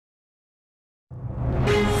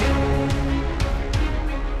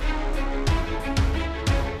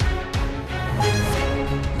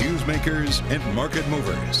bankers and market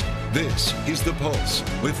movers. This is The Pulse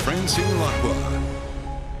with Francine Lacqua.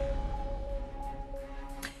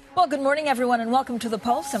 Well, good morning, everyone, and welcome to The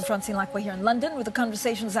Pulse. I'm Francine Lacqua here in London with the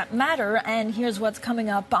conversations that matter, and here's what's coming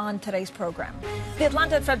up on today's program. The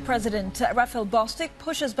Atlanta Fed President, Raphael Bostic,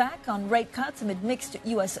 pushes back on rate cuts amid mixed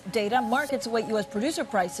U.S. data. Markets await U.S. producer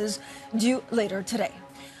prices due later today.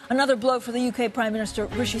 Another blow for the UK Prime Minister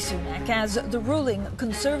Rishi Sunak as the ruling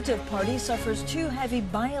Conservative Party suffers two heavy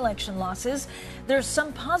by-election losses. There's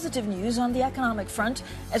some positive news on the economic front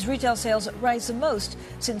as retail sales rise the most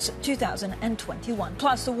since 2021.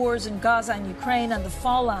 Plus, the wars in Gaza and Ukraine and the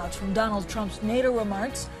fallout from Donald Trump's NATO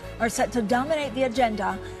remarks are set to dominate the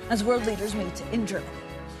agenda as world leaders meet in Germany.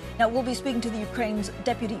 Now, we'll be speaking to the Ukraine's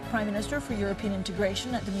Deputy Prime Minister for European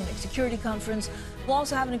Integration at the Munich Security Conference. We'll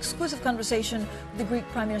also have an exclusive conversation with the Greek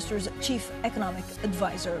Prime Minister's Chief Economic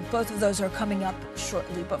Advisor. Both of those are coming up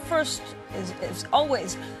shortly. But first, as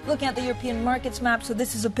always, looking at the European markets map. So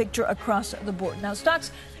this is a picture across the board. Now,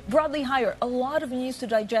 stocks broadly higher. A lot of news to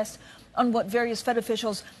digest on what various Fed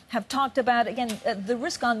officials have talked about. Again, the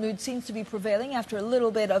risk-on mood seems to be prevailing after a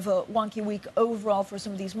little bit of a wonky week overall for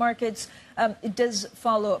some of these markets. It does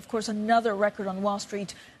follow, of course, another record on Wall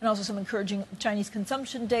Street and also some encouraging Chinese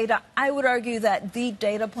consumption data. I would argue that the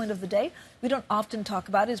data point of the day we don't often talk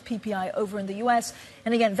about is PPI over in the U.S.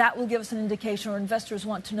 And again, that will give us an indication, or investors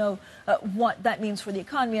want to know what that means for the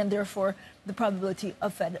economy and therefore the probability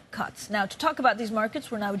of Fed cuts. Now, to talk about these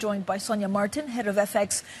markets, we're now joined by Sonia Martin, head of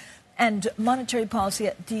FX and monetary policy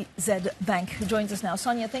at DZ Bank, who joins us now.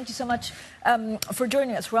 Sonia, thank you so much for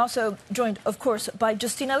joining us. We're also joined, of course, by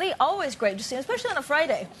Justina Lee. Always great, Justina, especially on a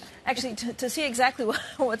Friday, actually, to see exactly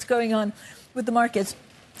what's going on with the markets.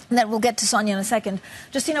 And then we'll get to Sonia in a second.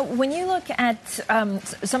 Justina, when you look at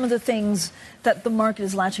some of the things that the market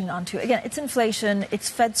is latching onto, again, it's inflation, it's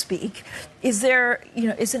Fed speak. Is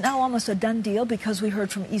it now almost a done deal because we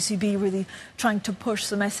heard from ECB really trying to push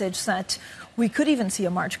the message that we could even see a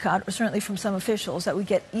March cut, or certainly from some officials that we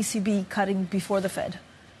get ECB cutting before the Fed?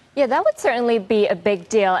 Yeah, that would certainly be a big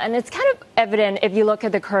deal. And it's kind of evident if you look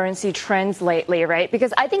at the currency trends lately, right?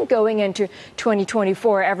 Because I think going into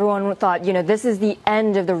 2024, everyone thought, this is the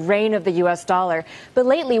end of the reign of the U.S. dollar. But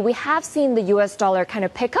lately, we have seen the U.S. dollar kind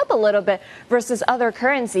of pick up a little bit versus other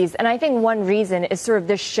currencies. And I think one reason is sort of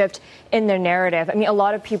this shift in their narrative. I mean, a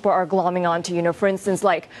lot of people are glomming onto, for instance,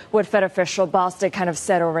 like what Fed official Bostic kind of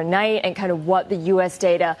said overnight and kind of what the U.S.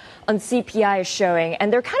 data on CPI is showing.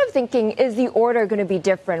 And they're kind of thinking, is the order going to be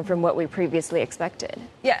different from what we previously expected?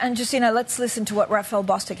 Yeah, and Justina, let's listen to what Raphael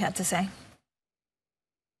Bostic had to say.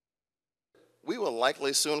 We will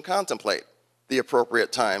likely soon contemplate the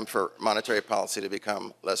appropriate time for monetary policy to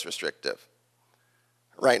become less restrictive.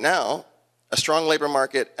 Right now, a strong labor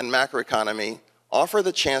market and macroeconomy offer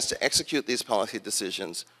the chance to execute these policy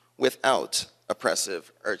decisions without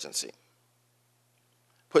oppressive urgency.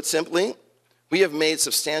 Put simply, we have made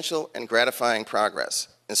substantial and gratifying progress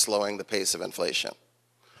in slowing the pace of inflation.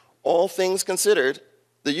 All things considered,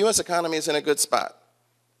 the U.S. economy is in a good spot,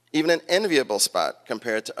 even an enviable spot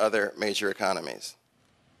compared to other major economies.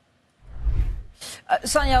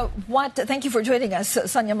 Sonia, thank you for joining us.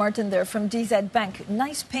 Sonia Martin there from DZ Bank.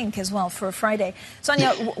 Nice pink as well for a Friday.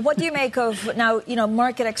 Sonia, what do you make of now,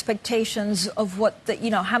 market expectations of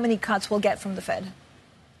how many cuts we'll get from the Fed?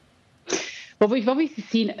 Well, we've obviously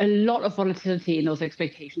seen a lot of volatility in those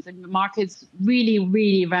expectations, and the markets really,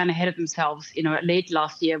 really ran ahead of themselves, late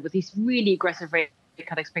last year with these really aggressive rate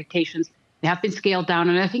cut expectations. They have been scaled down,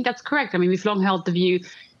 and I think that's correct. I mean, we've long held the view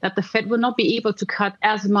that the Fed will not be able to cut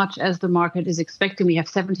as much as the market is expecting. We have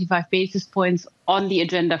 75 basis points on the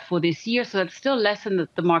agenda for this year, so that's still less than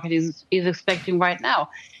the market is expecting right now.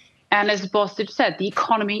 And as Bostic said, the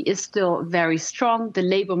economy is still very strong. The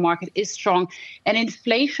labor market is strong. And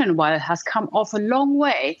inflation, while it has come off a long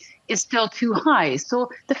way, is still too high. So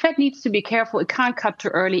the Fed needs to be careful. It can't cut too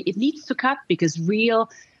early. It needs to cut because the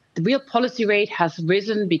real policy rate has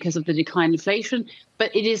risen because of the decline in inflation.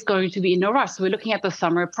 But it is going to be in a rush. So we're looking at the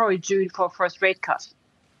summer, probably June, for a first rate cut.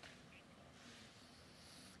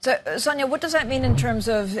 So, Sonia, what does that mean in terms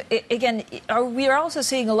of, again, we are also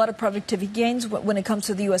seeing a lot of productivity gains when it comes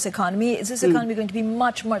to the U.S. economy. Is this economy going to be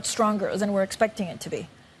much, much stronger than we're expecting it to be?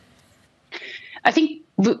 I think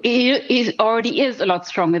it already is a lot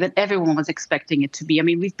stronger than everyone was expecting it to be. I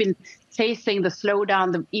mean, we've been facing the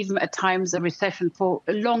slowdown, even at times a recession for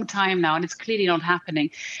a long time now, and it's clearly not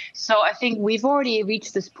happening. So I think we've already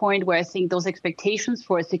reached this point where I think those expectations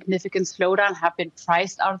for a significant slowdown have been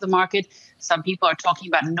priced out of the market. Some people are talking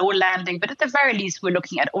about no landing, but at the very least, we're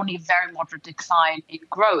looking at only a very moderate decline in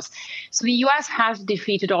growth. So the US has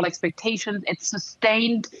defeated all expectations. It's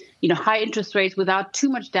sustained, high interest rates without too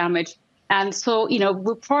much damage. And so,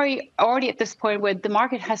 we're probably already at this point where the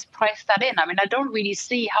market has priced that in. I mean, I don't really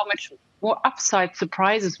see how much more upside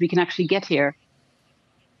surprises we can actually get here.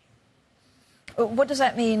 What does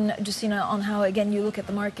that mean, Justina, on how, again, you look at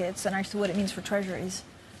the markets and actually what it means for treasuries?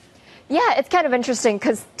 Yeah, it's kind of interesting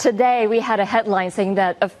because today we had a headline saying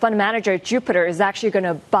that a fund manager, Jupiter, is actually going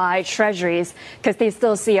to buy treasuries because they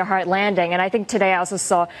still see a hard landing. And I think today I also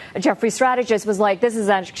saw a Jeffrey strategist was like, this is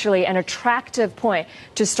actually an attractive point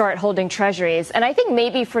to start holding treasuries. And I think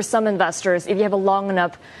maybe for some investors, if you have a long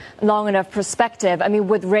enough perspective, I mean,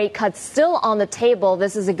 with rate cuts still on the table,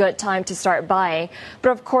 this is a good time to start buying. But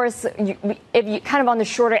of course, if you kind of on the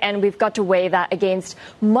shorter end, we've got to weigh that against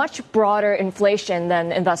much broader inflation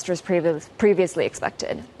than investors previously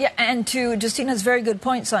expected. Yeah, and to Justina's very good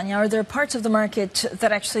point, Sonia, are there parts of the market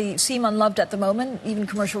that actually seem unloved at the moment, even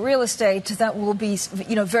commercial real estate, that will be,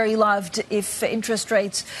 very loved if interest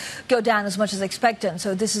rates go down as much as expected?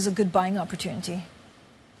 So this is a good buying opportunity.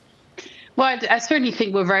 Well, I certainly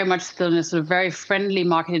think we're very much still in a sort of very friendly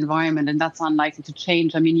market environment, and that's unlikely to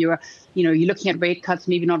change. I mean, you're looking at rate cuts,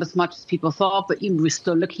 maybe not as much as people thought, but we're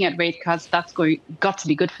still looking at rate cuts. That's got to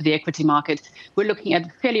be good for the equity market. We're looking at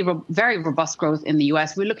very robust growth in the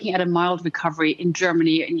US. We're looking at a mild recovery in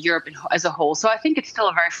Germany and Europe as a whole. So I think it's still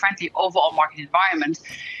a very friendly overall market environment.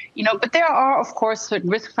 But there are, of course, certain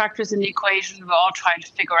risk factors in the equation. We're all trying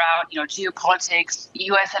to figure out, geopolitics,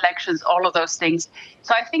 US elections, all of those things.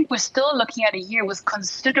 So I think we're still looking at a year with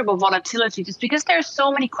considerable volatility just because there are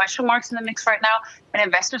so many question marks in the mix right now. And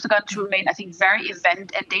investors are going to remain, I think, very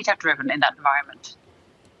event and data driven in that environment.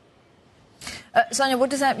 Sonia, what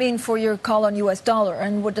does that mean for your call on U.S. dollar?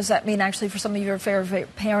 And what does that mean actually for some of your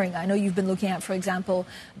favorite pairing? I know you've been looking at, for example,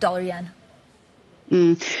 dollar yen.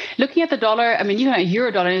 Looking at the dollar, I mean,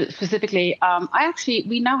 euro dollar specifically,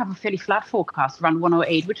 we now have a fairly flat forecast around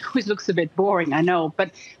 108, which always looks a bit boring, I know.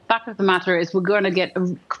 But fact of the matter is we're going to get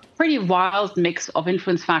a pretty wild mix of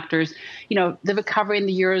influence factors. The recovery in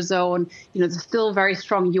the Eurozone, the still very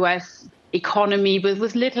strong U.S. economy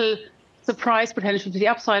with little surprise potential to the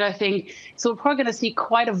upside, I think. So we're probably going to see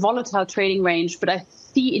quite a volatile trading range. But I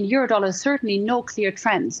see in euro dollar certainly no clear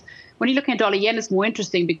trends. When you're looking at dollar yen, it's more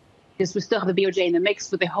interesting because we still have the BOJ in the mix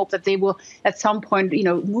with the hope that they will at some point,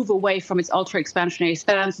 move away from its ultra expansionary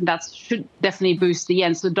stance, and that should definitely boost the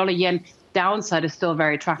yen. So the dollar yen downside is still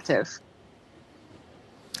very attractive.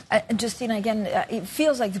 Justina, again, it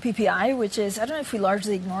feels like the PPI, which is, I don't know if we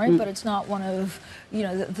largely ignore it, but it's not one of,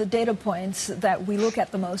 the data points that we look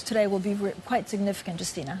at the most today will be quite significant,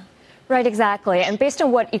 Justina. Right, exactly. And based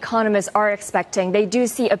on what economists are expecting, they do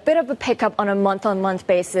see a bit of a pickup on a month-on-month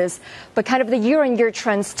basis, but kind of the year-on-year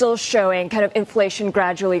trend still showing kind of inflation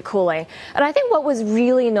gradually cooling. And I think what was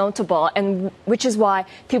really notable, and which is why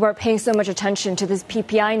people are paying so much attention to this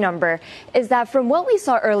PPI number, is that from what we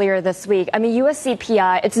saw earlier this week, I mean, US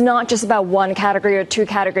CPI, it's not just about one category or two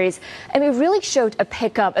categories. I mean, it really showed a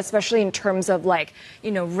pickup, especially in terms of rent,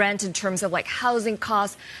 in terms of housing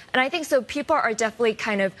costs. And I think so people are definitely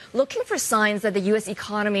kind of looking for signs that the U.S.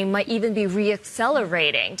 economy might even be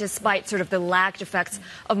reaccelerating despite sort of the lagged effects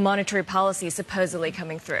of monetary policy supposedly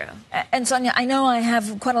coming through. And Sonia, I know I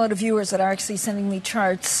have quite a lot of viewers that are actually sending me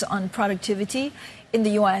charts on productivity in the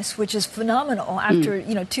U.S., which is phenomenal after,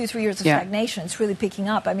 2-3 years of stagnation. It's really picking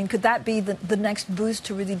up. I mean, could that be the next boost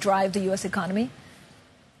to really drive the U.S. economy?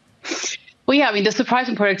 Well, yeah, I mean, the surprise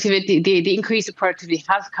in productivity, the increase in productivity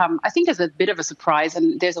has come, I think, as a bit of a surprise.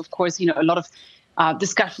 And there's, of course, a lot of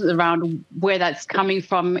discussions around where that's coming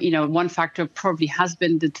from. One factor probably has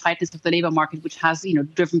been the tightness of the labor market, which has,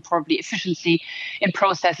 driven probably efficiency in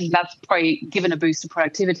processes. That's probably given a boost to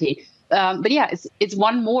productivity. But yeah, it's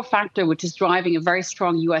one more factor which is driving a very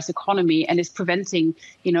strong U.S. economy and is preventing,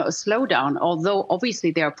 a slowdown. Although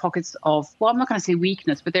obviously there are pockets of, well, I'm not going to say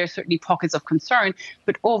weakness, but there are certainly pockets of concern.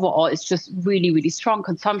 But overall, it's just really, really strong.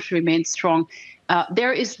 Consumption remains strong.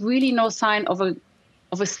 There is really no sign of a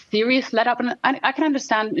serious let up. And I can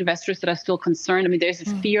understand investors that are still concerned. I mean, there's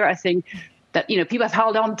a fear, I think, that, people have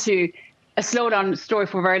held on to a slowdown story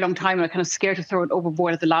for a very long time and are kind of scared to throw it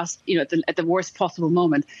overboard at the last, at the worst possible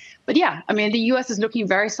moment. But yeah, I mean, the U.S. is looking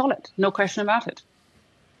very solid. No question about it.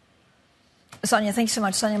 Sonia, thanks so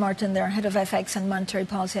much. Sonia Martin there, head of FX and monetary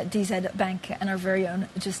policy at DZ Bank, and our very own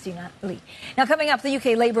Justina Lee. Now, coming up, the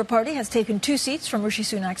UK Labour Party has taken 2 seats from Rishi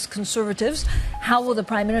Sunak's Conservatives. How will the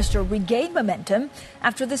Prime Minister regain momentum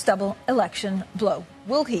after this double election blow?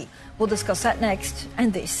 Will he? We'll discuss that next,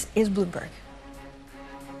 and this is Bloomberg.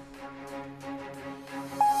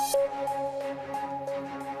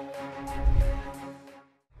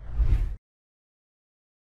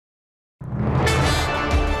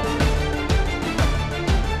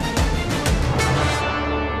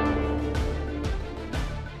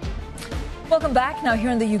 Welcome back. Now,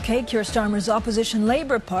 here in the UK, Keir Starmer's opposition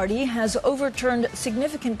Labour Party has overturned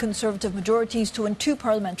significant Conservative majorities to win 2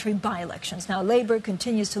 parliamentary by-elections. Now, Labour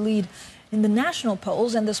continues to lead in the national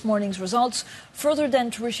polls, and this morning's results further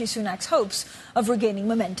dent Rishi Sunak's hopes of regaining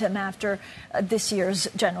momentum after this year's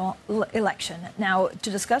general election. Now,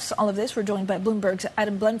 to discuss all of this, we're joined by Bloomberg's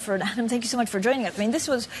Adam Blenford. Adam, thank you so much for joining us. I mean, this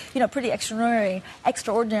was, pretty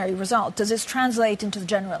extraordinary result. Does this translate into the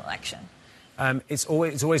general election? It's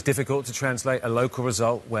always difficult to translate a local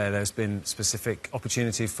result where there's been specific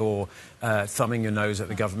opportunity for thumbing your nose at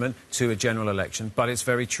the government to a general election. But it's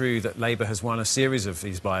very true that Labour has won a series of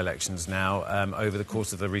these by-elections now over the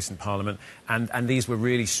course of the recent Parliament. And these were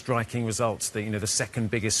really striking results. The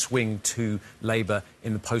second biggest swing to Labour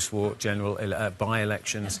in the post-war general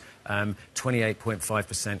by-elections.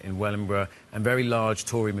 28.5% in Wellingborough, and very large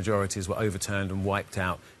Tory majorities were overturned and wiped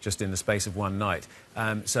out just in the space of one night.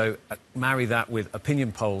 So marry that with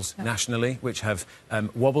opinion polls nationally, which have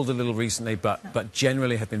wobbled a little recently, but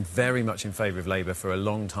generally have been very much in favour of Labour for a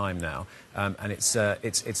long time now. And it's an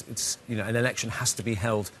election has to be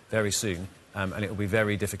held very soon. And it will be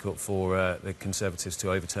very difficult for the Conservatives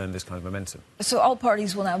to overturn this kind of momentum. So all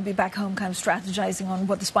parties will now be back home kind of strategising on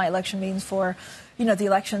what this by-election means for, the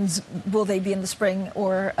elections. Will they be in the spring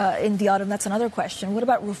or in the autumn? That's another question. What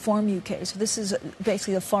about Reform UK? So this is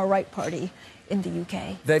basically the far-right party in the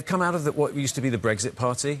UK. They've come out of what used to be the Brexit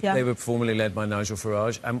Party. Yeah. They were formerly led by Nigel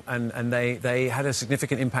Farage, and they had a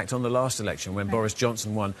significant impact on the last election when Boris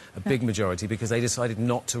Johnson won a big majority because they decided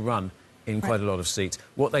not to run in quite a lot of seats.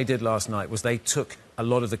 What they did last night was they took a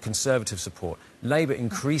lot of the Conservative support. Labour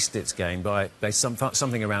increased its gain by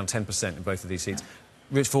something around 10% in both of these seats.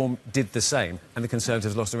 Reform did the same, and the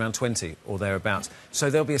Conservatives lost around 20 or thereabouts. So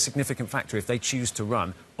there'll be a significant factor if they choose to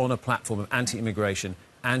run on a platform of anti-immigration,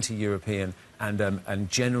 anti-European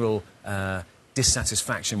and general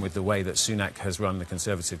dissatisfaction with the way that Sunak has run the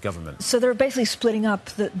Conservative government. So they're basically splitting up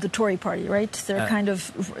the Tory party, right? They're kind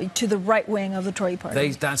of to the right wing of the Tory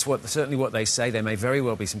party. That's certainly what they say. There may very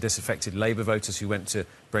well be some disaffected Labour voters who went to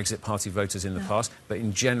Brexit Party voters in the past, but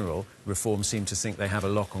in general, Reform seem to think they have a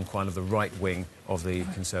lock on kind of the right wing of the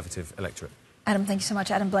Conservative electorate. Adam, thank you so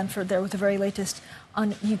much. Adam Blenford there with the very latest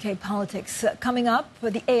on UK politics. Coming up,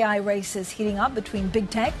 the AI race is heating up between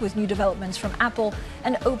big tech with new developments from Apple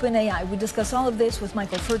and OpenAI. We discuss all of this with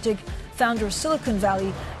Michael Fertig, founder of Silicon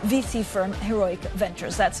Valley VC firm Heroic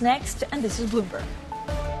Ventures. That's next, and this is Bloomberg.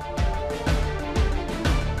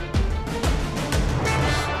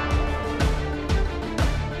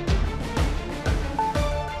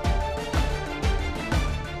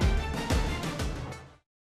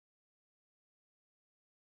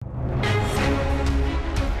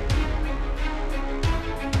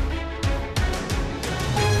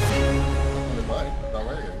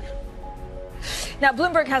 Now,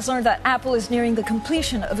 Bloomberg has learned that Apple is nearing the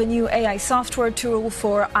completion of a new AI software tool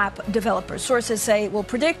for app developers. Sources say it will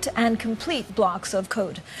predict and complete blocks of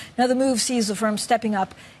code. Now, the move sees the firm stepping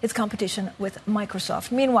up its competition with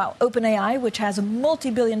Microsoft. Meanwhile, OpenAI, which has a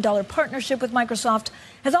multi-billion-dollar partnership with Microsoft,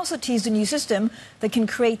 has also teased a new system that can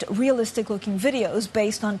create realistic-looking videos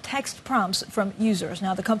based on text prompts from users.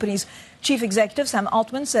 Now, the company's chief executive, Sam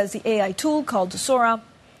Altman, says the AI tool called Sora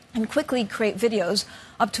and quickly create videos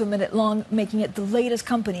up to a minute long, making it the latest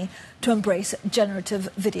company to embrace generative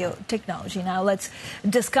video technology. Now, let's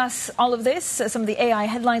discuss all of this, some of the AI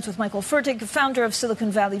headlines with Michael Fertig, founder of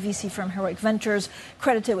Silicon Valley VC firm Heroic Ventures,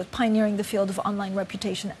 credited with pioneering the field of online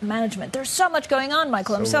reputation management. There's so much going on,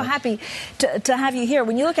 Michael. I'm so happy to have you here.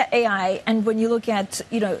 When you look at AI and when you look at,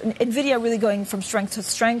 NVIDIA really going from strength to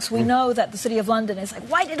strength, we know that the City of London is like,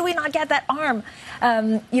 why did we not get that ARM,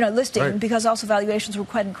 listing? Because also valuations were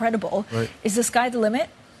quite incredible. Is the sky the limit?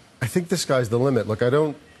 I think the sky's the limit. Look, I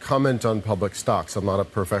don't comment on public stocks. I'm not a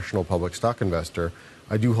professional public stock investor.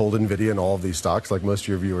 I do hold NVIDIA in all of these stocks, like most of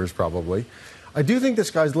your viewers probably. I do think the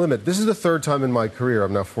sky's the limit. This is the third time in my career,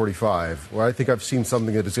 I'm now 45, where I think I've seen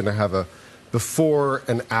something that is going to have a before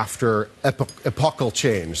and after epochal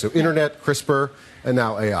change. So internet, CRISPR, and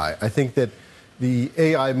now AI. I think that the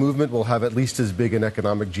AI movement will have at least as big an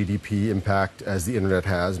economic GDP impact as the internet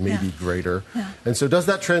has, maybe greater. And so does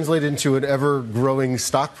that translate into an ever-growing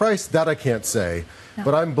stock price? That I can't say.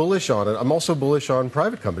 But I'm bullish on it. I'm also bullish on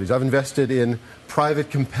private companies. I've invested in private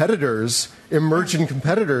competitors, emerging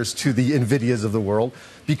competitors to the NVIDIAs of the world,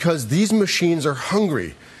 because these machines are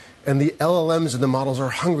hungry. And the LLMs and the models are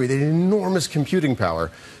hungry. They need enormous computing power.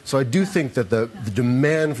 So I do think that the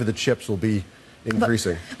demand for the chips will be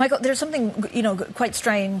increasing. But, Michael, there's something, quite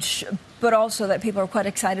strange, but also that people are quite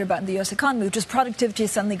excited about in the U.S. economy, which is productivity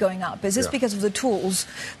is suddenly going up. Is this because of the tools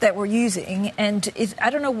that we're using? And I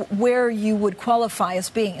don't know where you would qualify as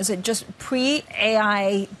being. Is it just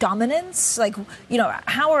pre-AI dominance? Like,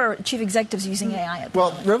 how are chief executives using AI at the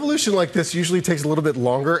moment? Revolution like this usually takes a little bit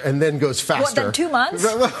longer and then goes faster. What, then 2 months?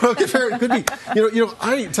 Okay, fair. It could be.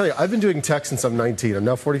 I tell you, I've been doing tech since I'm 19. I'm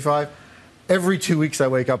now 45. Every 2 weeks I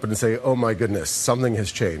wake up and say, oh my goodness, something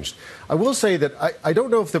has changed. I will say that I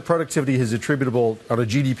don't know if the productivity is attributable on a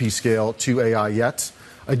GDP scale to AI yet.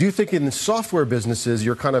 I do think in the software businesses,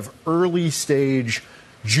 your kind of early stage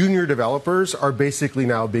junior developers are basically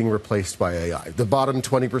now being replaced by AI. The bottom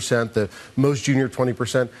 20%, the most junior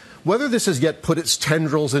 20%. Whether this has yet put its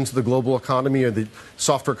tendrils into the global economy or the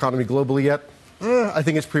software economy globally yet, I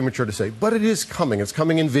think it's premature to say, but it is coming. It's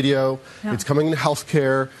coming in video, it's coming in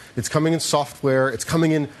healthcare, it's coming in software, it's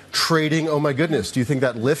coming in trading. Oh my goodness, do you think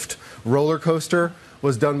that Lyft roller coaster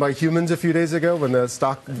was done by humans a few days ago when the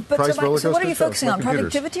stock price roller coaster? So what are you focusing on,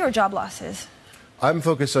 productivity or job losses? I'm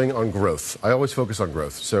focusing on growth. I always focus on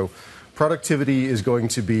growth. So productivity is going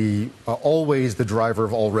to be always the driver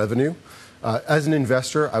of all revenue. As an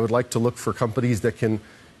investor, I would like to look for companies that can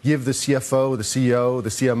give the CFO, the CEO, the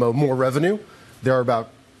CMO more revenue. There are about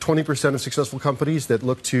 20% of successful companies that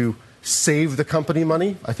look to save the company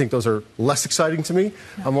money. I think those are less exciting to me.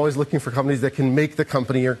 I'm always looking for companies that can make the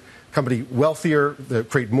company wealthier, that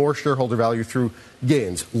create more shareholder value through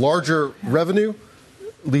gains. Larger revenue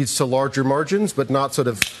leads to larger margins, but not sort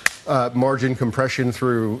of margin compression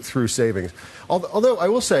through savings. Although I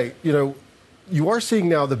will say, you are seeing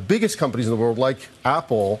now the biggest companies in the world, like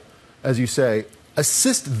Apple, as you say,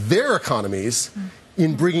 assist their economies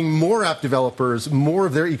in bringing more app developers, more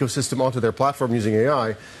of their ecosystem onto their platform using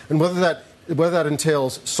AI. And whether that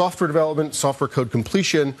entails software development, software code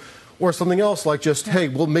completion, or something else like just, hey,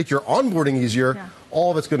 we'll make your onboarding easier, all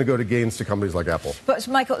of it's going to go to gains to companies like Apple. But,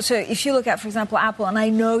 Michael, so if you look at, for example, Apple, and I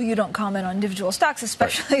know you don't comment on individual stocks,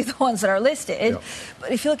 especially the ones that are listed,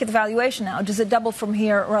 but if you look at the valuation now, does it double from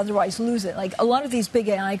here or otherwise lose it? Like a lot of these big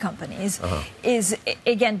AI companies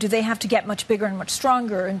do they have to get much bigger and much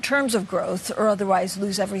stronger in terms of growth or otherwise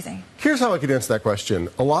lose everything? Here's how I can answer that question.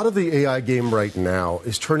 A lot of the AI game right now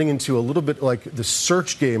is turning into a little bit like the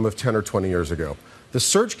search game of 10 or 20 years ago. The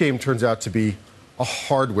search game turns out to be a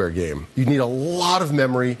hardware game. You need a lot of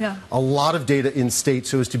memory, a lot of data in state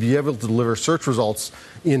so as to be able to deliver search results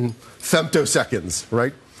in femtoseconds,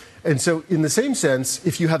 right? And so in the same sense,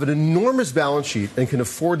 if you have an enormous balance sheet and can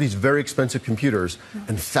afford these very expensive computers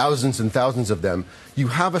and thousands of them, you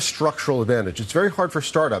have a structural advantage. It's very hard for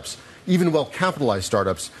startups, even well-capitalized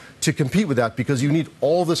startups, to compete with that because you need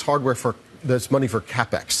all this hardware for this money for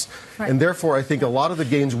CapEx. And therefore, I think a lot of the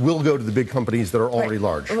gains will go to the big companies that are already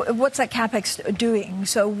large. What's that CapEx doing?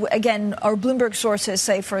 So, again, our Bloomberg sources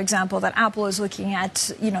say, for example, that Apple is looking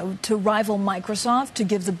at, to rival Microsoft, to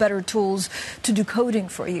give the better tools to do coding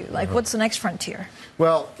for you. Like, what's the next frontier?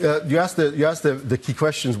 Well, you asked the key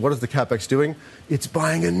questions. What is the CapEx doing? It's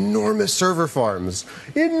buying enormous server farms.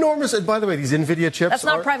 Enormous. And by the way, these NVIDIA chips That's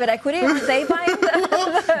not private equity. Aren't they buying them?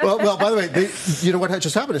 well, by the way, what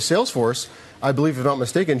just happened is Salesforce, I believe, if I'm not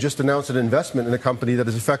mistaken, just announced an investment in a company that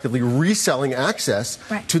is effectively reselling access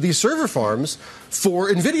to these server farms for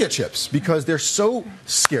NVIDIA chips because they're so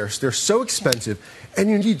scarce, they're so expensive, and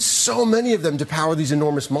you need so many of them to power these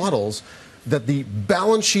enormous models that the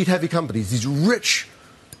balance sheet heavy companies, these rich,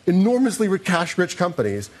 enormously cash-rich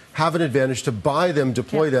companies, have an advantage to buy them,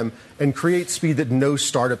 deploy them, and create speed that no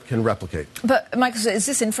startup can replicate. But, Michael, is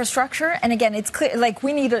this infrastructure? And again, it's clear, like,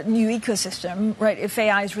 we need a new ecosystem, right, if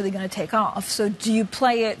AI is really going to take off. So do you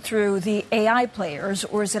play it through the AI players,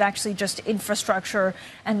 or is it actually just infrastructure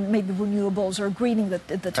and maybe renewables or greening the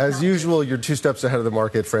technology? As usual, you're 2 steps ahead of the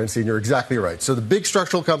market, Francine. You're exactly right. So the big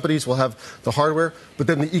structural companies will have the hardware, but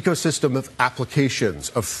then the ecosystem of applications,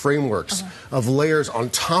 of frameworks, of layers on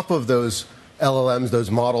top of those LLMs,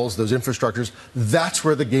 those models, those infrastructures, that's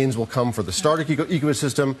where the gains will come for the startup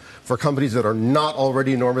ecosystem, for companies that are not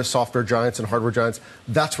already enormous software giants and hardware giants.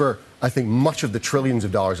 That's where I think much of the trillions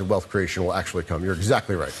of dollars of wealth creation will actually come. You're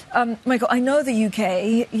exactly right. Michael, I know the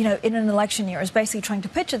UK, in an election year is basically trying to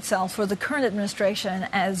pitch itself for the current administration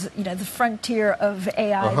as, the frontier of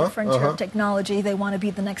AI, the frontier of technology. They want to be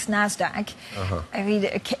the next NASDAQ. I mean,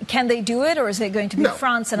 can they do it, or is it going to be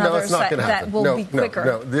France and others that will be quicker?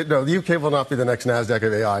 No, the UK will not be the next NASDAQ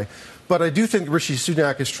of AI. But I do think Rishi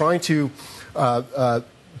Sunak is trying to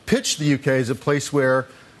pitch the UK as a place where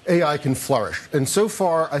AI can flourish. And so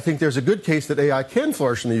far, I think there's a good case that AI can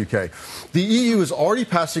flourish in the UK. The EU is already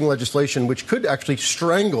passing legislation which could actually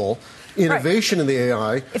strangle innovation in the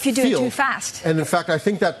AI field. If you do it too fast. And in fact, I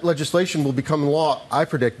think that legislation will become law, I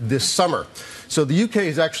predict, this summer. So the UK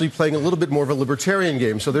is actually playing a little bit more of a libertarian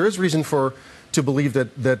game. So there is reason to believe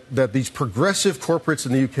that these progressive corporates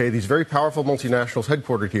in the UK, these very powerful multinationals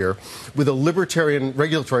headquartered here, with a libertarian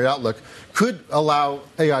regulatory outlook, could allow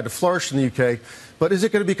AI to flourish in the UK. But is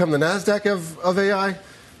it going to become the NASDAQ of AI?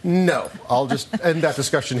 No. I'll just end that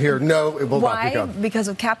discussion here. No, it will not become. Why? Because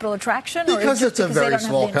of capital attraction? Because it's a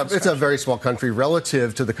very small country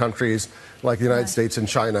relative to the countries like the United States and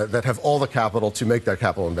China that have all the capital to make that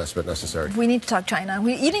capital investment necessary. We need to talk China.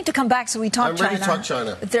 You need to come back so we talk China. I'm ready to talk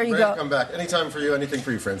China. There you go. To come back. Anytime for you, anything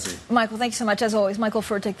for you, Francine. Michael, thanks so much, as always. Michael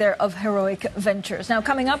Furtick there of Heroic Ventures. Now,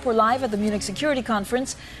 coming up, we're live at the Munich Security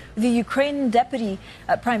Conference. The Ukrainian Deputy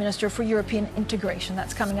Prime Minister for European Integration.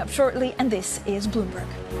 That's coming up shortly, and this is Bloomberg.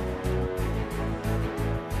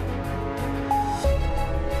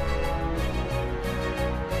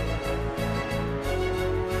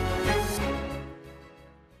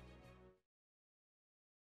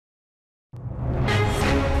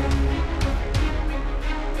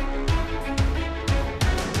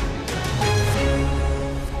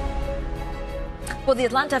 Well, the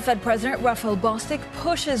Atlanta Fed President, Raphael Bostic,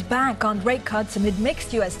 pushes back on rate cuts amid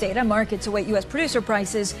mixed U.S. data. Markets await U.S. producer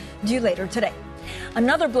prices due later today.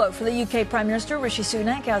 Another blow for the UK Prime Minister, Rishi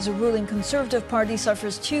Sunak, as a ruling Conservative Party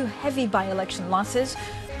suffers two heavy by-election losses.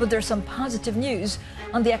 But there's some positive news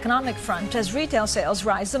on the economic front as retail sales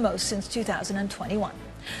rise the most since 2021.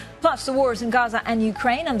 Plus, the wars in Gaza and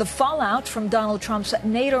Ukraine and the fallout from Donald Trump's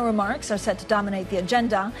NATO remarks are set to dominate the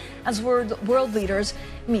agenda as world leaders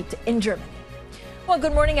meet in Germany. Well,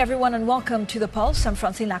 good morning, everyone, and welcome to The Pulse. I'm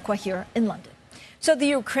Francine Lacqua here in London. So the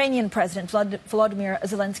Ukrainian President, Volodymyr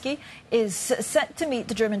Zelensky, is set to meet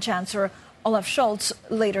the German Chancellor, Olaf Scholz,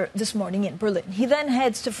 later this morning in Berlin. He then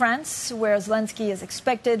heads to France, where Zelensky is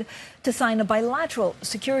expected to sign a bilateral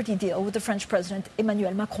security deal with the French President,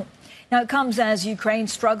 Emmanuel Macron. Now, it comes as Ukraine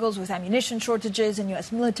struggles with ammunition shortages and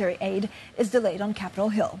U.S. military aid is delayed on Capitol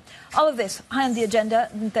Hill. All of this high on the agenda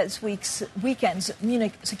in this weekend's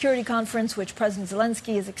Munich Security Conference, which President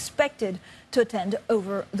Zelensky is expected to attend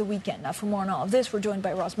over the weekend. Now, for more on all of this, we're joined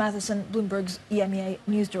by Roz Matheson, Bloomberg's EMEA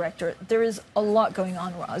News Director. There is a lot going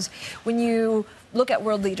on, Roz. When you look at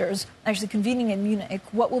world leaders actually convening in Munich,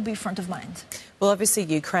 what will be front of mind? Well, obviously,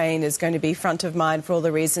 Ukraine is going to be front of mind for all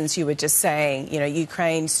the reasons you were just saying. You know,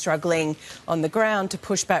 Ukraine struggling on the ground to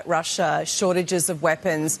push back Russia, shortages of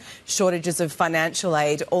weapons, shortages of financial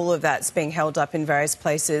aid, all of that's being held up in various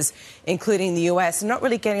places, including the US, and not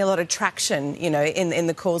really getting a lot of traction, you know, in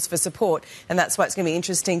the calls for support. And that's why it's going to be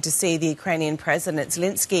interesting to see the Ukrainian President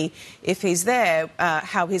Zelensky, if he's there,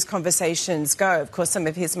 how his conversations go. Of course, some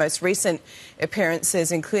of his most recent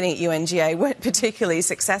appearances, including at UNGA, weren't particularly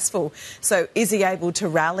successful. So is he able to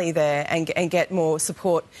rally there and get more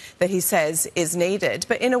support that he says is needed?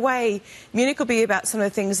 But in a way, Munich will be about some of the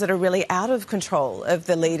things that are really out of control of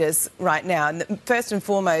the leaders right now. And first and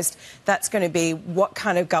foremost, that's going to be what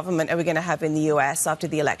kind of government are we going to have in the US after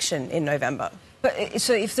the election in November? But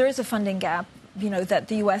so if there is a funding gap, you know, that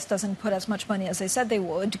the US doesn't put as much money as they said they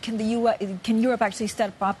would, can Europe actually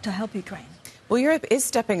step up to help Ukraine? Well, Europe is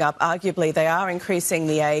stepping up. Arguably, they are increasing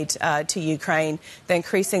the aid to Ukraine. They're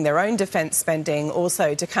increasing their own defence spending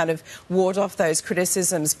also to kind of ward off those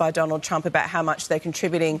criticisms by Donald Trump about how much they're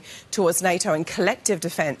contributing towards NATO and collective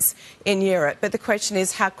defence in Europe. But the question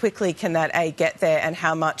is, how quickly can that aid get there and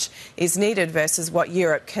how much is needed versus what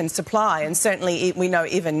Europe can supply? And certainly we know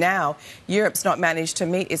even now Europe's not managed to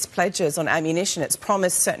meet its pledges on ammunition. It's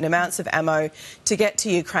promised certain amounts of ammo to get to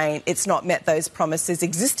Ukraine. It's not met those promises,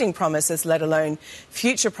 existing promises, let alone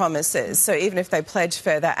future promises. So even if they pledge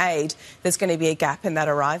further aid, there's going to be a gap in that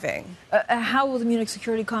arriving. How will the Munich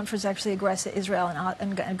Security Conference actually address Israel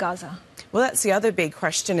and Gaza? Well, that's the other big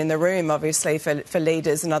question in the room, obviously, for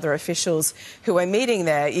leaders and other officials who are meeting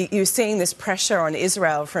there. You're seeing this pressure on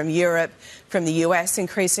Israel from Europe, from the US,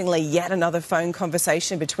 increasingly yet another phone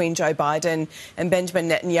conversation between Joe Biden and Benjamin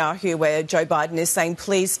Netanyahu, where Joe Biden is saying,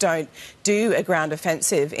 please don't do a ground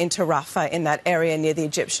offensive into Rafah in that area near the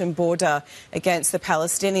Egyptian border against the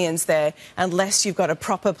Palestinians there, unless you've got a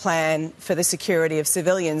proper plan for the security of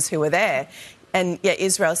civilians who are there. And yet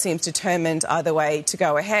Israel seems determined either way to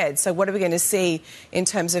go ahead. So what are we going to see in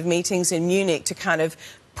terms of meetings in Munich to kind of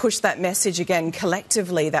push that message again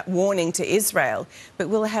collectively, that warning to Israel? But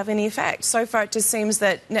will it have any effect? So far it just seems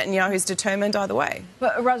that Netanyahu is determined either way.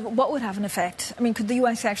 But Raz, what would have an effect? I mean, could the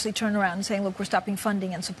US actually turn around and say, look, we're stopping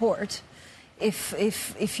funding and support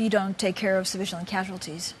if you don't take care of civilian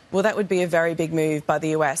casualties? Well, that would be a very big move by the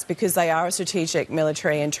US because they are a strategic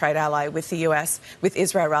military and trade ally with the US, with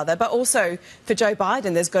Israel rather. But also for Joe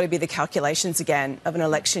Biden, there's got to be the calculations again of an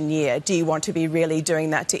election year. Do you want to be really doing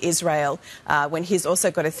that to Israel when he's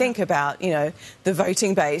also got to think about, you know, the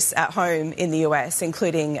voting base at home in the US,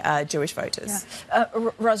 including Jewish voters? Yeah.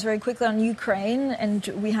 Roz, very quickly on Ukraine, and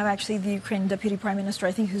we have actually the Ukraine Deputy Prime Minister,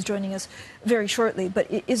 I think, who's joining us very shortly.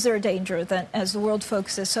 But is there a danger that as the world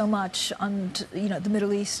focuses so much on, you know, the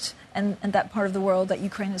Middle East and that part of the world, that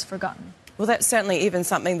Ukraine is forgotten? Well, that's certainly even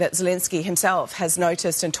something that Zelensky himself has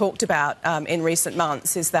noticed and talked about in recent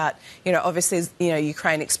months, is that, you know, obviously, you know,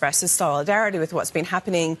 Ukraine expresses solidarity with what's been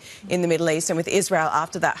happening in the Middle East and with Israel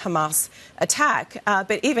after that Hamas attack.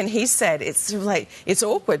 But even he said it's like, it's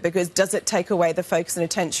awkward because does it take away the focus and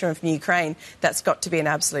attention from Ukraine? That's got to be an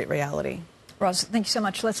absolute reality. Roz, thank you so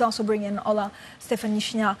much. Let's also bring in Olha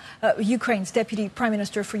Stefanishyna, Ukraine's Deputy Prime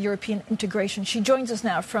Minister for European Integration. She joins us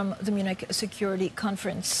now from the Munich Security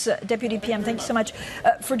Conference. Deputy PM, thank you so much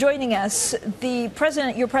for joining us. Your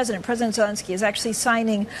president, President Zelensky, is actually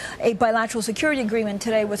signing a bilateral security agreement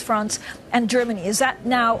today with France and Germany. Is that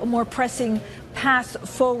now a more pressing path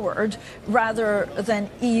forward rather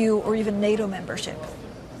than EU or even NATO membership?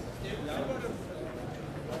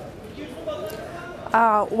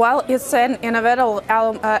 Well, it's an inevitable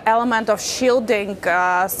element of shielding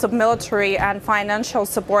sub-military and financial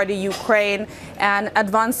support to Ukraine and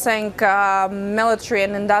advancing military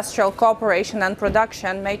and industrial cooperation and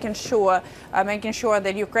production, making sure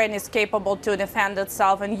that Ukraine is capable to defend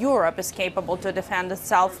itself and Europe is capable to defend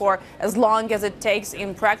itself for as long as it takes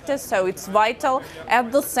in practice. So it's vital.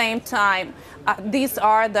 At the same time, these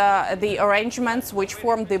are the arrangements which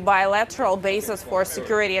form the bilateral basis for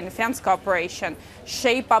security and defense cooperation,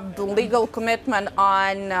 shape up the legal commitment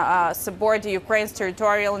on support to Ukraine's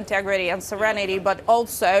territorial integrity and sovereignty, but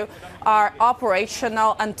also are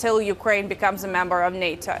operational until Ukraine becomes a member of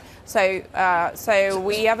NATO. So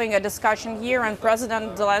we're having a discussion here, and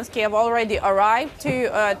President Zelensky have already arrived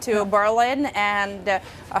to Berlin, and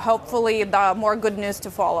hopefully more good news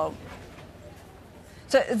to follow.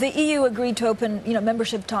 So the EU agreed to open,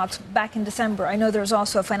 membership talks back in December. I know there's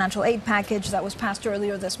also a financial aid package that was passed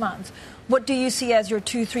earlier this month. What do you see as your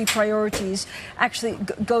 2-3 priorities actually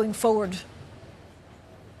going forward?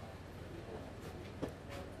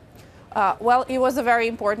 Well, it was a very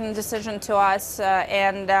important decision to us,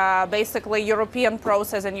 and basically European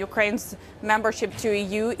process and Ukraine's membership to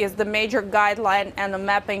EU is the major guideline and the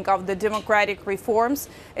mapping of the democratic reforms.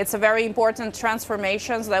 It's a very important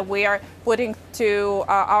transformations that we are putting to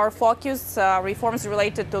our focus, reforms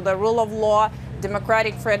related to the rule of law,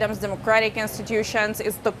 democratic freedoms, democratic institutions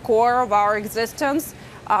is the core of our existence.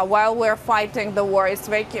 While we're fighting the war, it's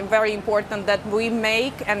very important that we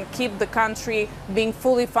make and keep the country being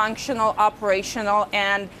fully functional, operational,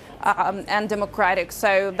 and democratic.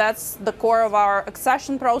 So that's the core of our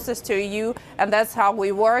accession process to EU, and that's how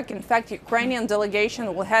we work. In fact, Ukrainian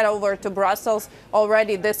delegation will head over to Brussels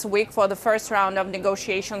already this week for the first round of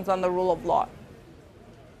negotiations on the rule of law.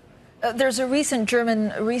 There's a recent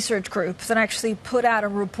German research group that actually put out a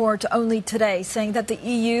report only today saying that the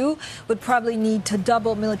EU would probably need to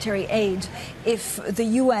double military aid if the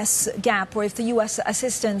U.S. gap or if the U.S.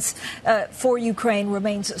 assistance for Ukraine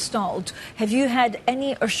remains stalled. Have you had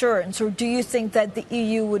any assurance, or do you think that the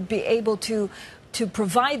EU would be able to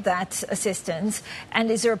provide that assistance? And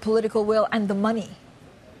is there a political will and the money?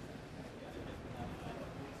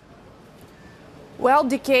 Well,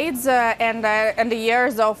 decades and the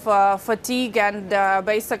years of fatigue and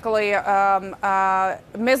basically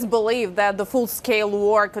misbelief that the full-scale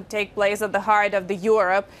war could take place at the heart of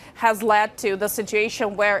Europe has led to the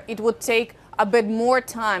situation where it would take a bit more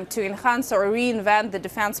time to enhance or reinvent the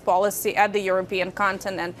defense policy at the European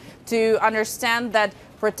continent, to understand that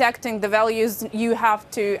protecting the values, you have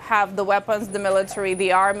to have the weapons, the military,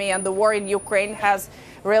 the army, and the war in Ukraine has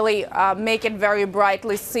really make it very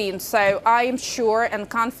brightly seen. So I am sure and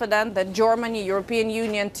confident that Germany, European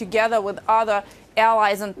Union, together with other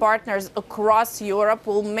allies and partners across Europe,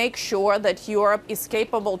 will make sure that Europe is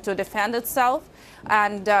capable to defend itself.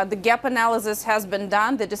 And the gap analysis has been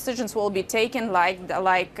done. The decisions will be taken like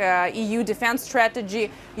EU defense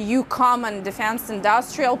strategy, EU common defense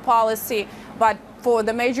industrial policy. But for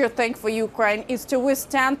the major thing for Ukraine is to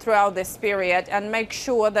withstand throughout this period and make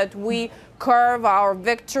sure that we curve our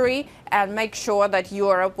victory and make sure that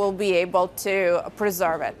Europe will be able to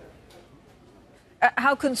preserve it.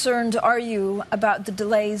 How concerned are you about the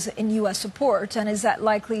delays in U.S. support, and is that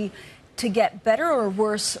likely to get better or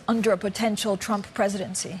worse under a potential Trump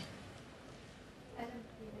presidency?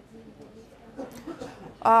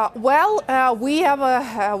 We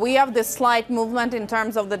have this slight movement in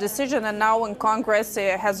terms of the decision, and now when Congress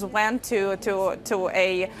has went to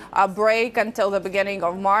a break until the beginning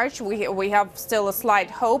of March, we have still a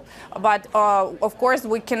slight hope. But of course,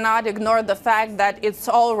 we cannot ignore the fact that it's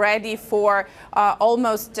already for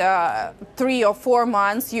almost 3 or 4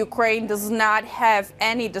 months. Ukraine does not have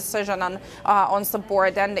any decision on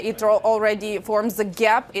support, and it already forms a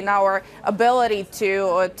gap in our ability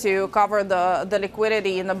to cover the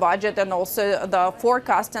liquidity in the budget and also the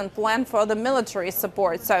forecast and plan for the military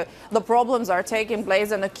support. So the problems are taking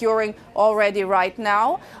place and occurring already right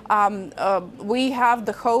now. We have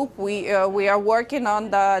the hope. We are working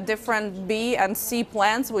on the different B and C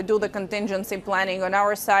plans. We do the contingency planning on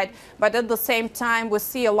our side, but at the same time we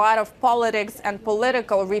see a lot of politics and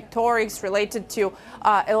political rhetorics related to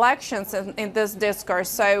elections in this discourse.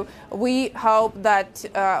 So we hope that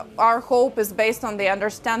our hope is based on the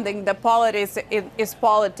understanding that politics is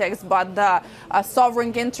politics, but the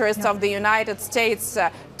sovereign interests of the United States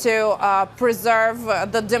to preserve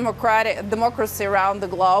the democracy around the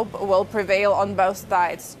globe will prevail on both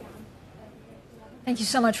sides. Thank you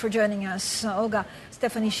so much for joining us. Olga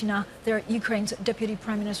Stefanishyna, they're Ukraine's Deputy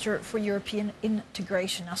Prime Minister for European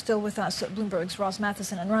Integration. Now, still with us, Bloomberg's Ross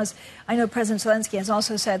Matheson. And Ross, I know President Zelensky has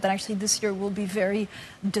also said that actually this year will be very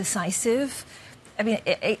decisive. I mean,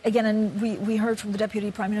 again, and we heard from the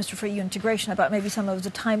Deputy Prime Minister for EU integration about maybe some of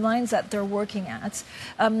the timelines that they're working at.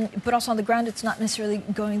 But also on the ground, it's not necessarily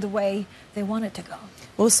going the way they want it to go.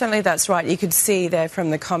 Well, certainly that's right. You could see there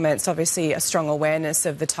from the comments, obviously, a strong awareness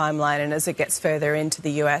of the timeline and as it gets further into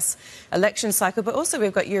the US election cycle. But also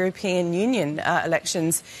we've got European Union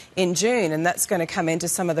elections in June, and that's going to come into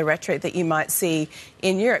some of the rhetoric that you might see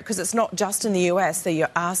in Europe, because it's not just in the US that you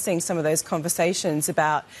are seeing some of those conversations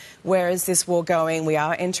about where is this war going. We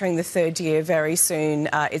are entering the third year very soon.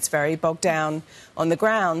 It's very bogged down on the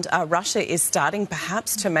ground. Russia is starting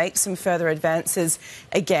perhaps to make some further advances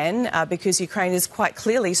again because Ukraine is quite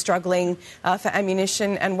clearly struggling for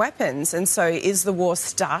ammunition and weapons. And so is the war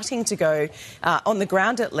starting to go on the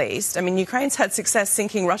ground at least? I mean, Ukraine's had success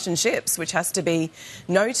sinking Russian ships, which has to be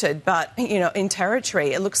noted. But, you know, in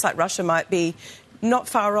territory, it looks like Russia might be not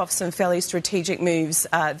far off some fairly strategic moves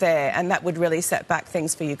there, and that would really set back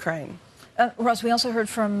things for Ukraine. Ross, we also heard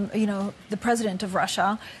from, the president of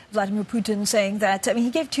Russia, Vladimir Putin, saying that,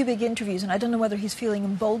 he gave 2 big interviews, and I don't know whether he's feeling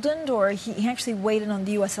emboldened or he actually waited on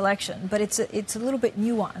the U.S. election, but it's a little bit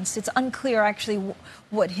nuanced. It's unclear, actually,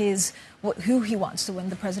 who he wants to win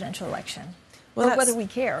the presidential election, or whether we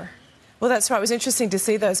care. Well, that's right. It was interesting to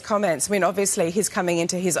see those comments. I mean, obviously, he's coming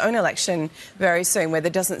into his own election very soon, where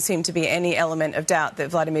there doesn't seem to be any element of doubt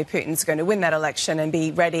that Vladimir Putin's going to win that election and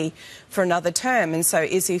be ready for another term. And so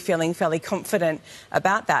is he feeling fairly confident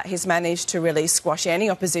about that? He's managed to really squash any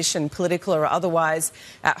opposition, political or otherwise,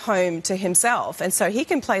 at home to himself. And so he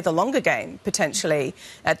can play the longer game, potentially,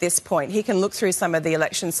 at this point. He can look through some of the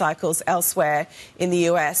election cycles elsewhere in the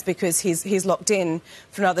US because he's locked in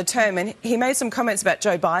for another term. And he made some comments about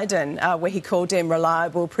Joe Biden, where he called him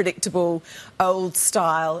reliable, predictable, old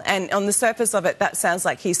style. And on the surface of it, that sounds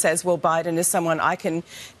like he says, well, Biden is someone I can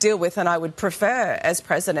deal with and I would prefer as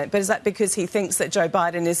president. But is that because he thinks that Joe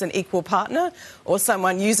Biden is an equal partner, or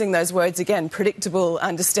someone using those words again, predictable,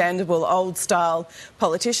 understandable, old style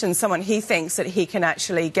politician, someone he thinks that he can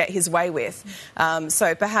actually get his way with?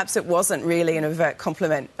 So perhaps it wasn't really an overt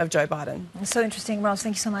compliment of Joe Biden. So interesting, Ross.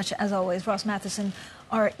 Thank you so much, as always. Ross Matheson,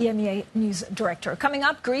 our EMEA News Director. Coming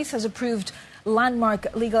up, Greece has approved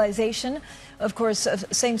landmark legalization, of course, of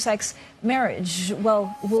same-sex marriage.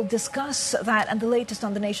 Well, we'll discuss that and the latest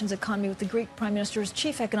on the nation's economy with the Greek Prime Minister's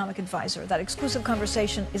chief economic advisor. That exclusive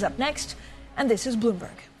conversation is up next, and this is Bloomberg.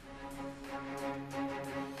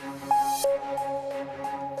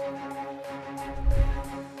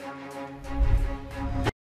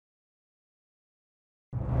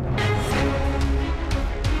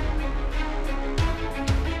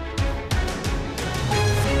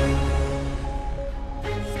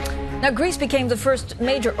 Now, Greece became the first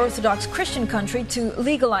major Orthodox Christian country to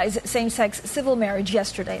legalize same-sex civil marriage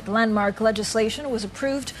yesterday. The landmark legislation was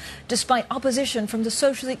approved despite opposition from the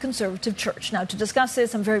socially conservative church. Now, to discuss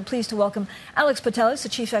this, I'm very pleased to welcome Alex Patelis, the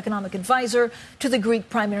Chief Economic Advisor to the Greek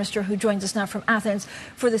Prime Minister, who joins us now from Athens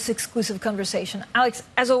for this exclusive conversation. Alex,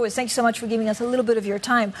 as always, thank you so much for giving us a little bit of your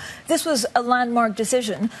time. This was a landmark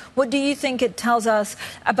decision. What do you think it tells us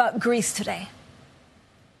about Greece today?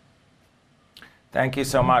 Thank you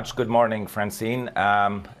so much. Good morning, Francine.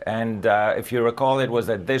 If you recall, it was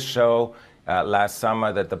at this show last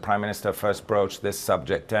summer that the Prime Minister first broached this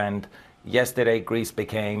subject. And yesterday, Greece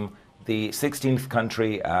became the 16th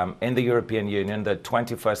country in the European Union, the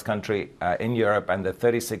 21st country in Europe, and the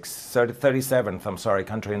 37th,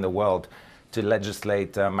 country in the world to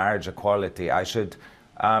legislate marriage equality. I should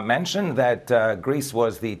mention that Greece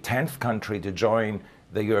was the 10th country to join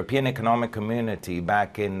the European Economic Community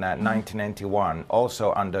back in 1991,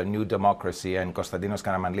 also under New Democracy and Konstantinos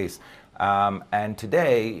Karamanlis. And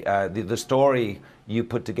today, the story you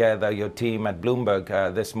put together, your team at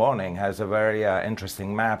Bloomberg this morning, has a very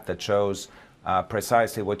interesting map that shows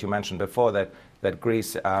precisely what you mentioned before, that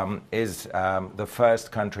Greece is the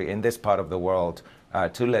first country in this part of the world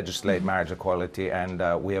to legislate marriage equality, and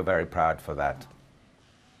we are very proud for that.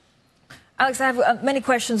 Alex, I have many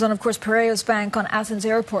questions on, of course, Piraeus Bank, on Athens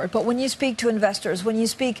Airport. But when you speak to investors, when you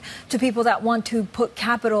speak to people that want to put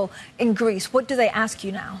capital in Greece, what do they ask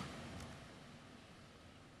you now?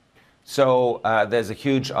 So there's a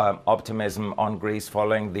huge optimism on Greece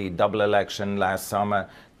following the double election last summer,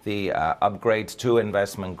 the upgrade to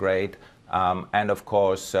investment grade, and of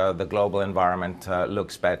course, the global environment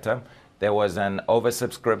looks better. There was an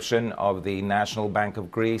oversubscription of the National Bank of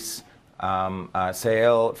Greece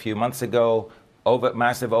sale a few months ago,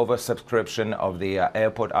 massive oversubscription of the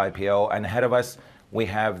airport IPO, and ahead of us we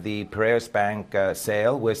have the Piraeus Bank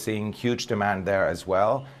sale. We're seeing huge demand there as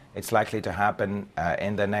well. It's likely to happen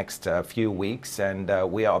in the next few weeks, and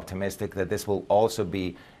we are optimistic that this will also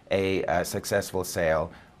be a successful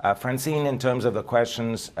sale. Francine, in terms of the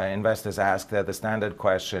questions investors ask, they're the standard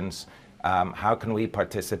questions. How can we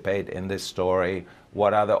participate in this story?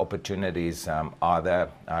 What other opportunities are there?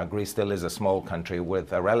 Greece still is a small country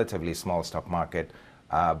with a relatively small stock market,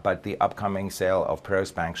 but the upcoming sale of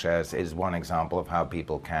Piraeus Bank shares is one example of how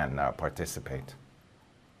people can participate.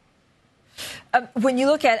 When you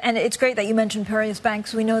look at, and it's great that you mentioned Piraeus Bank,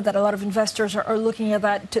 so we know that a lot of investors are looking at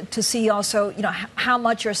that to see also, how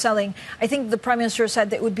much you're selling. I think the Prime Minister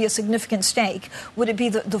said that it would be a significant stake. Would it be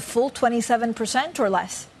the full 27% or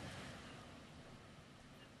less?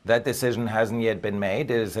 That decision hasn't yet been made.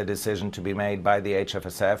 It is a decision to be made by the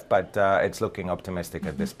HFSF, but it's looking optimistic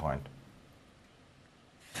at this point.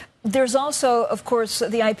 There's also, of course,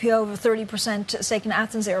 the IPO of a 30% stake in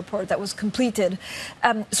Athens Airport that was completed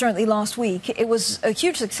certainly last week. It was a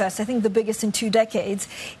huge success, I think the biggest in 2 decades.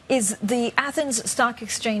 Is the Athens Stock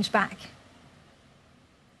Exchange back?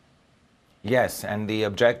 Yes, and the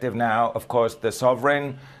objective now, of course, the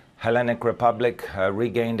sovereign Hellenic Republic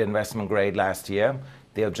regained investment grade last year.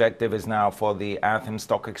 The objective is now for the Athens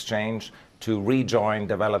Stock Exchange to rejoin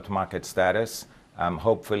developed market status.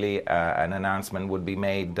 Hopefully, an announcement would be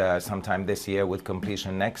made sometime this year with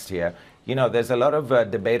completion next year. There's a lot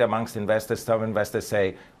of debate amongst investors. Some investors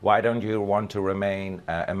say, why don't you want to remain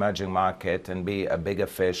emerging market and be a bigger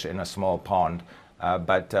fish in a small pond?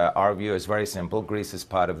 But our view is very simple. Greece is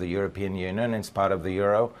part of the European Union. It's part of the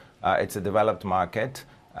euro. It's a developed market.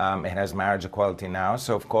 It has marriage equality now.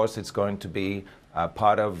 So, of course, it's going to be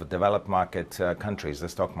part of developed market countries, the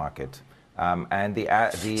stock market. And the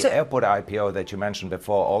airport IPO that you mentioned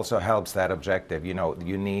before also helps that objective.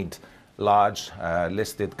 You need large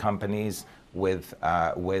listed companies with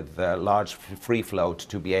large free float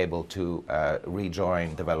to be able to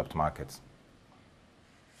rejoin developed markets.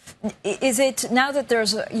 Is it, now that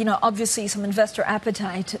there's, obviously some investor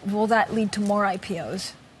appetite, will that lead to more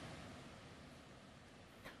IPOs?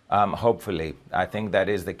 Hopefully. I think that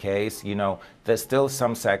is the case. There's still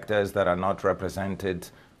some sectors that are not represented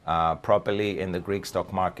properly in the Greek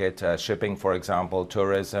stock market. Shipping, for example,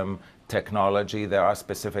 tourism, technology. There are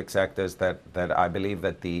specific sectors that I believe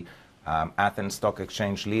that the Athens Stock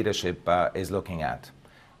Exchange leadership is looking at.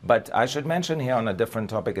 But I should mention here on a different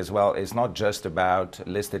topic as well, it's not just about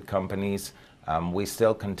listed companies. We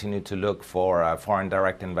still continue to look for foreign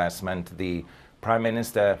direct investment. The Prime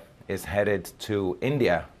Minister is headed to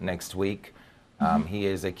India next week. He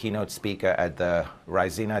is a keynote speaker at the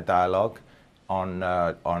Raisina Dialogue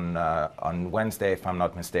on Wednesday, if I'm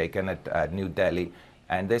not mistaken, at New Delhi.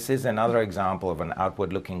 And this is another example of an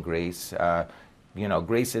outward-looking Greece.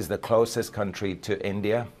 Greece is the closest country to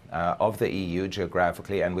India of the EU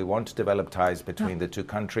geographically, and we want to develop ties between the two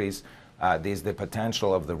countries. There's the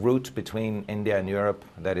potential of the route between India and Europe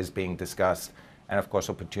that is being discussed, and of course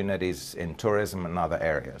opportunities in tourism and other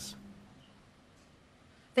areas.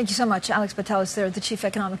 Thank you so much, Alex Patelis, there, the Chief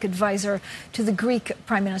Economic Advisor to the Greek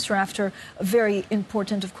Prime Minister, after a very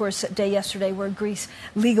important, of course, day yesterday where Greece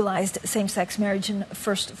legalized same-sex marriage, and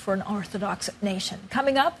first for an Orthodox nation.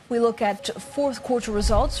 Coming up, we look at fourth quarter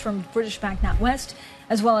results from British bank NatWest,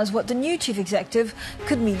 as well as what the new chief executive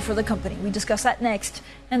could mean for the company. We discuss that next,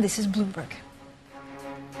 and this is Bloomberg.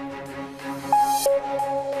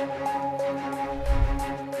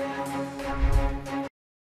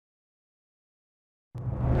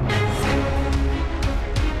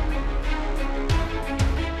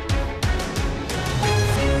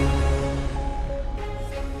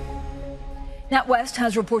 NatWest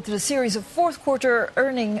has reported a series of fourth-quarter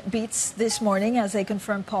earning beats this morning as they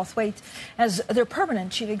confirmed Paul Thwaite as their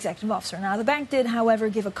permanent chief executive officer. Now, the bank did, however,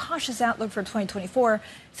 give a cautious outlook for 2024,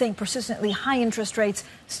 saying persistently high interest rates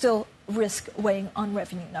still risk weighing on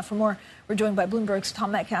revenue. Now, for more, we're joined by Bloomberg's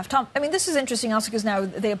Tom Metcalf. Tom, I mean, this is interesting also because now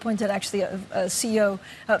they appointed actually a CEO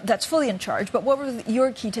that's fully in charge. But what were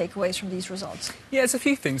your key takeaways from these results? Yeah, it's a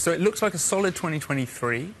few things. So it looks like a solid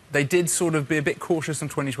 2023. They did sort of be a bit cautious on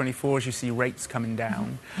 2024 as you see rates coming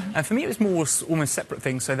down. And for me, it was more almost separate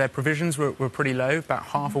things. So their provisions were pretty low, about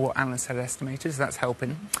half of what analysts had estimated. So that's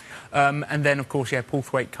helping. And then, of course, Paul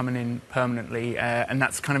Thwaite coming in permanently. And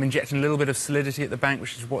that's kind of injecting a little bit of solidity at the bank,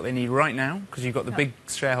 which is what they need right now, because you've got the big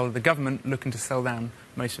shareholder, the government, looking to sell down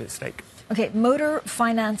most of its stake. Okay, motor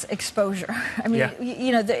finance exposure. I mean,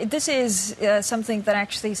 this is something that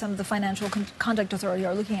actually some of the Financial Conduct Authority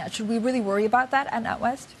are looking at. Should we really worry about that at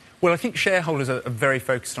NatWest? Well, I think shareholders are very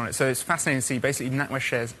focused on it. So it's fascinating to see basically NatWest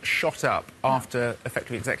shares shot up after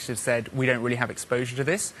effectively executives said we don't really have exposure to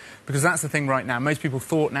this, because that's the thing right now. Most people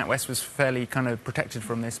thought NatWest was fairly kind of protected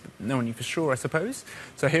from this, but no one knew for sure, I suppose.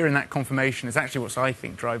 So hearing that confirmation is actually what's, I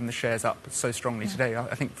think, driving the shares up so strongly today.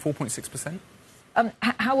 I think 4.6%.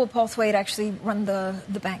 How will Paul Thwaite actually run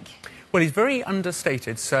the bank? Well, he's very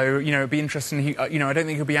understated, so, it'd be interesting. I don't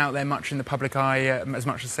think he'll be out there much in the public eye, as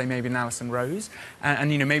much as, say, maybe an Alison Rose. And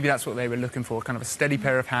maybe that's what they were looking for, kind of a steady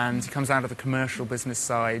pair of hands. He comes out of the commercial business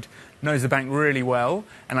side, knows the bank really well,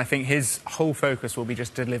 and I think his whole focus will be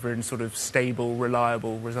just delivering sort of stable,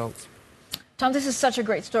 reliable results. Tom, this is such a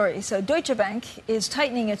great story. So Deutsche Bank is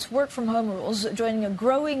tightening its work-from-home rules, joining a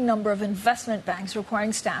growing number of investment banks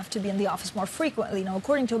requiring staff to be in the office more frequently. Now,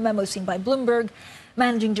 according to a memo seen by Bloomberg,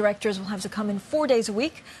 managing directors will have to come in 4 days a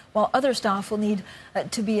week, while other staff will need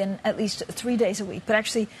to be in at least 3 days a week. But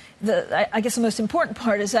actually, I guess the most important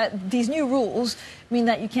part is that these new rules mean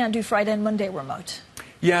that you can't do Friday and Monday remote.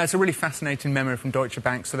 Yeah, it's a really fascinating memo from Deutsche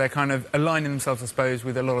Bank. So they're kind of aligning themselves, I suppose,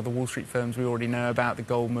 with a lot of the Wall Street firms we already know about, the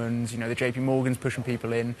Goldmans, the JP Morgans pushing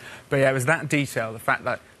people in. But yeah, it was that detail, the fact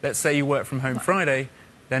that, let's say you work from home Friday,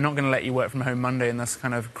 they're not going to let you work from home Monday, and that's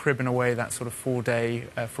kind of cribbing away that sort of 4-day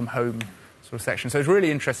from home sort of section. So it's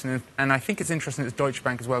really interesting, and I think it's interesting it's Deutsche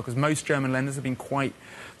Bank as well, because most German lenders have been quite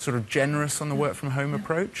sort of generous on the work from home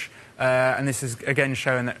approach. And this is, again,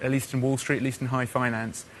 showing that at least in Wall Street, at least in high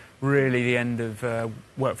finance, really the end of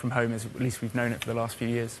work from home, as at least we've known it for the last few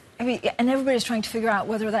years. I mean, and everybody's trying to figure out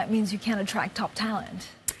whether that means you can't attract top talent.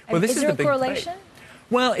 Well, this is there a correlation?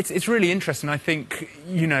 Well, it's really interesting. I think,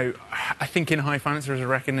 I think in high finance there is a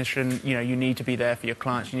recognition, you need to be there for your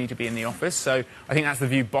clients, you need to be in the office. So I think that's the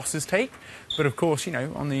view bosses take. But of course,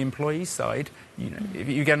 on the employee side, if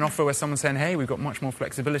you get an offer where someone's saying, hey, we've got much more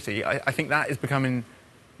flexibility, I think that is becoming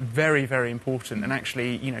very, very important. And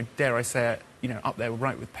actually, dare I say it, up there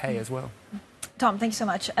right with pay as well. Tom, thank you so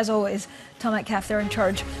much. As always, Tom Metcalf, they're in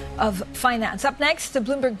charge of finance. Up next, the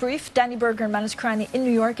Bloomberg Brief, Danny Berger and Manus Krani in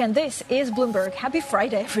New York. And this is Bloomberg. Happy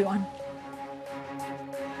Friday, everyone.